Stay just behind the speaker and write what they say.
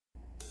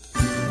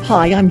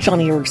Hi, I'm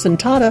Johnny Erickson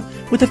Tata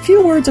with a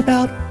few words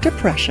about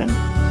depression.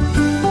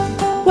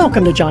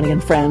 Welcome to Johnny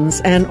and Friends,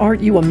 and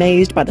aren't you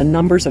amazed by the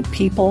numbers of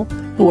people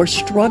who are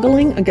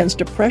struggling against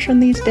depression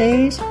these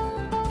days?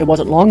 It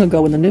wasn't long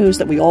ago in the news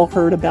that we all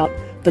heard about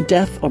the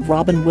death of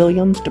Robin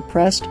Williams,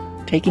 depressed,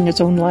 taking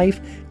his own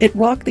life. It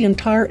rocked the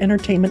entire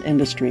entertainment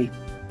industry.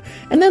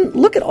 And then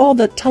look at all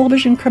the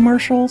television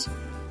commercials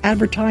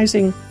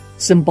advertising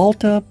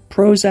Cymbalta,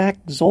 Prozac,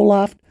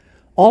 Zoloft,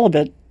 all of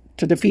it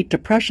to defeat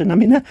depression. I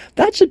mean,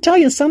 that should tell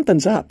you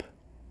something's up.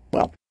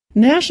 Well,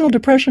 National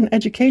Depression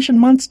Education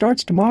Month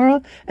starts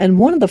tomorrow, and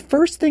one of the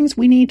first things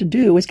we need to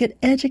do is get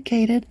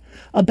educated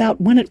about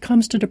when it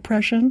comes to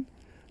depression.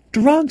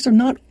 Drugs are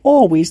not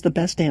always the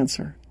best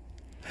answer.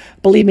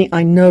 Believe me,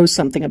 I know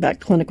something about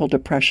clinical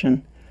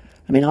depression.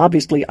 I mean,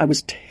 obviously, I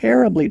was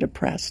terribly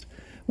depressed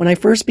when I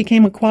first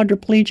became a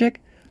quadriplegic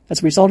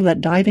as a result of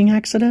that diving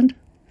accident.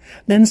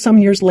 Then some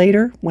years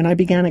later, when I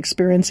began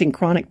experiencing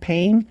chronic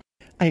pain,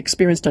 I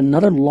experienced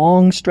another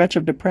long stretch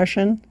of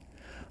depression.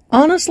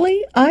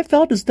 Honestly, I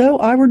felt as though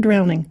I were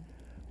drowning,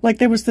 like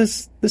there was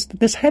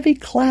this heavy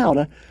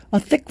cloud, a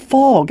thick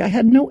fog. I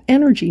had no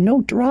energy,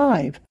 no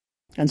drive.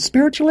 And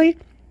spiritually,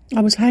 I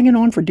was hanging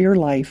on for dear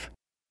life.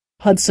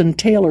 Hudson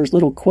Taylor's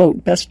little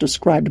quote best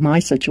described my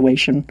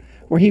situation,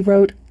 where he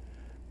wrote,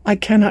 "I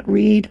cannot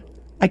read,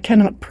 I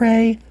cannot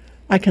pray,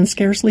 I can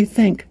scarcely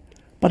think,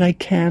 but I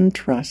can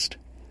trust."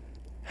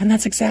 And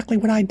that's exactly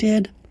what I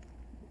did.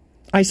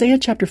 Isaiah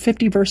chapter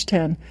 50, verse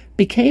 10,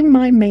 became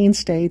my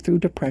mainstay through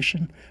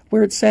depression,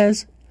 where it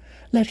says,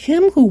 "Let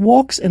him who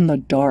walks in the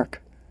dark,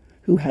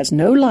 who has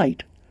no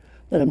light,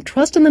 let him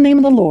trust in the name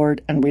of the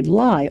Lord and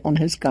rely on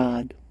his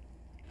God."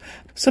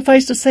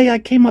 Suffice to say, I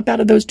came up out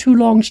of those 2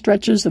 long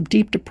stretches of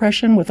deep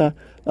depression with a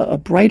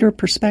brighter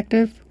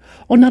perspective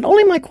on not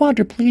only my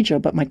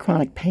quadriplegia, but my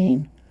chronic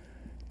pain.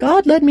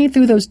 God led me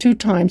through those 2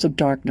 times of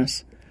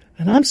darkness,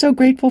 and I'm so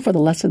grateful for the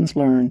lessons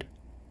learned.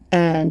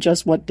 And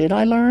just what did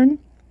I learn?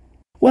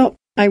 Well,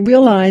 I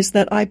realized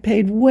that I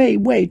paid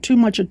way too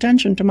much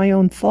attention to my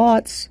own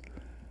thoughts.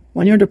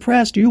 When you're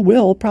depressed, you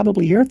will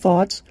probably hear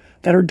thoughts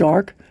that are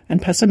dark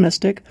and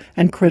pessimistic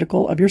and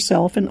critical of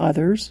yourself and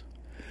others.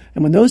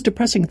 And when those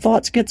depressing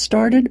thoughts get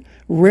started,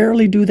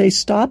 rarely do they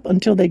stop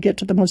until they get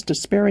to the most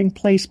despairing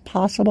place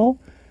possible.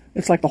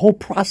 It's like the whole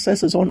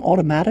process is on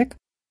automatic.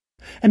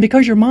 And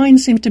because your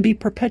mind seems to be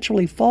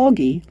perpetually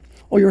foggy,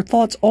 or your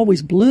thoughts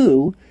always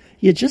blue,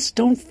 you just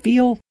don't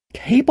feel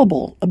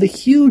capable of the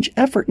huge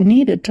effort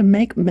needed to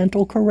make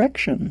mental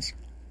corrections.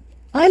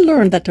 I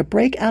learned that to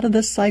break out of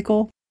this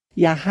cycle,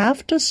 you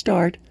have to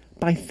start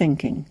by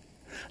thinking.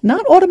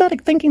 Not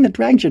automatic thinking that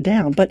drags you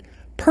down, but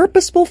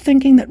purposeful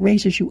thinking that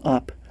raises you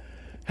up.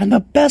 And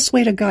the best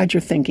way to guide your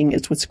thinking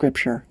is with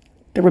Scripture.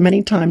 There were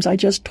many times I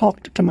just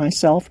talked to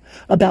myself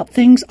about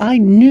things I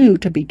knew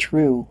to be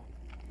true.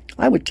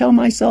 I would tell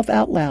myself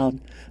out loud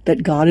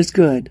that God is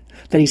good,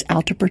 that He's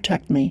out to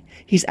protect me,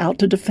 He's out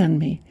to defend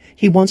me,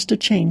 He wants to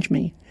change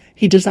me,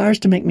 He desires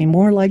to make me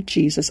more like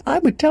Jesus. I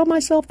would tell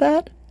myself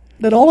that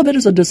all of it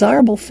is a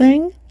desirable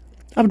thing.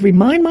 I would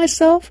remind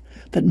myself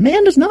that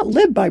man does not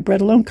live by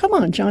bread alone, come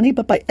on, Johnny,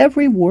 but by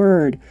every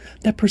word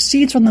that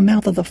proceeds from the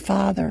mouth of the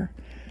Father.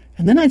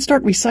 And then I'd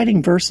start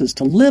reciting verses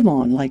to live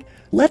on, like,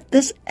 "Let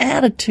this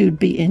attitude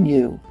be in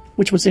you,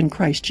 which was in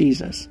Christ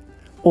Jesus."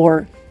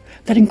 Or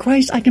that in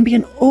Christ I can be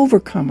an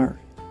overcomer.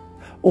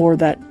 Or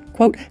that,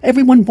 quote,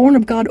 "Everyone born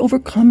of God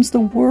overcomes the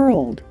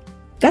world."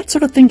 That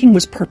sort of thinking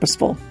was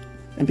purposeful.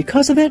 And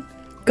because of it,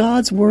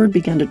 God's Word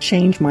began to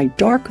change my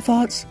dark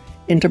thoughts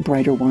into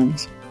brighter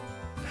ones.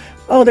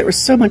 Oh, there was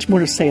so much more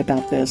to say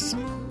about this.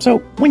 So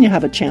when you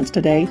have a chance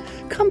today,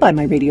 come by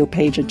my radio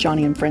page at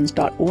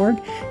johnnyandfriends.org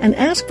and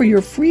ask for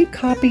your free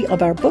copy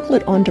of our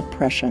booklet on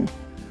depression.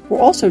 We're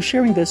also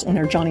sharing this on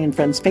our Johnny and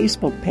Friends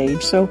Facebook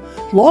page, so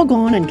log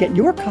on and get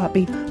your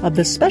copy of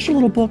this special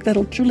little book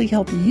that'll truly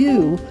help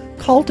you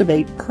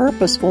cultivate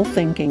purposeful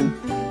thinking.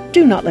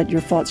 Do not let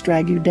your thoughts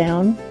drag you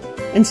down.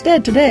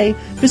 Instead, today,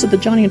 visit the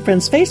Johnny and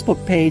Friends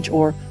Facebook page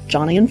or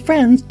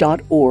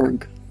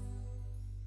johnnyandfriends.org.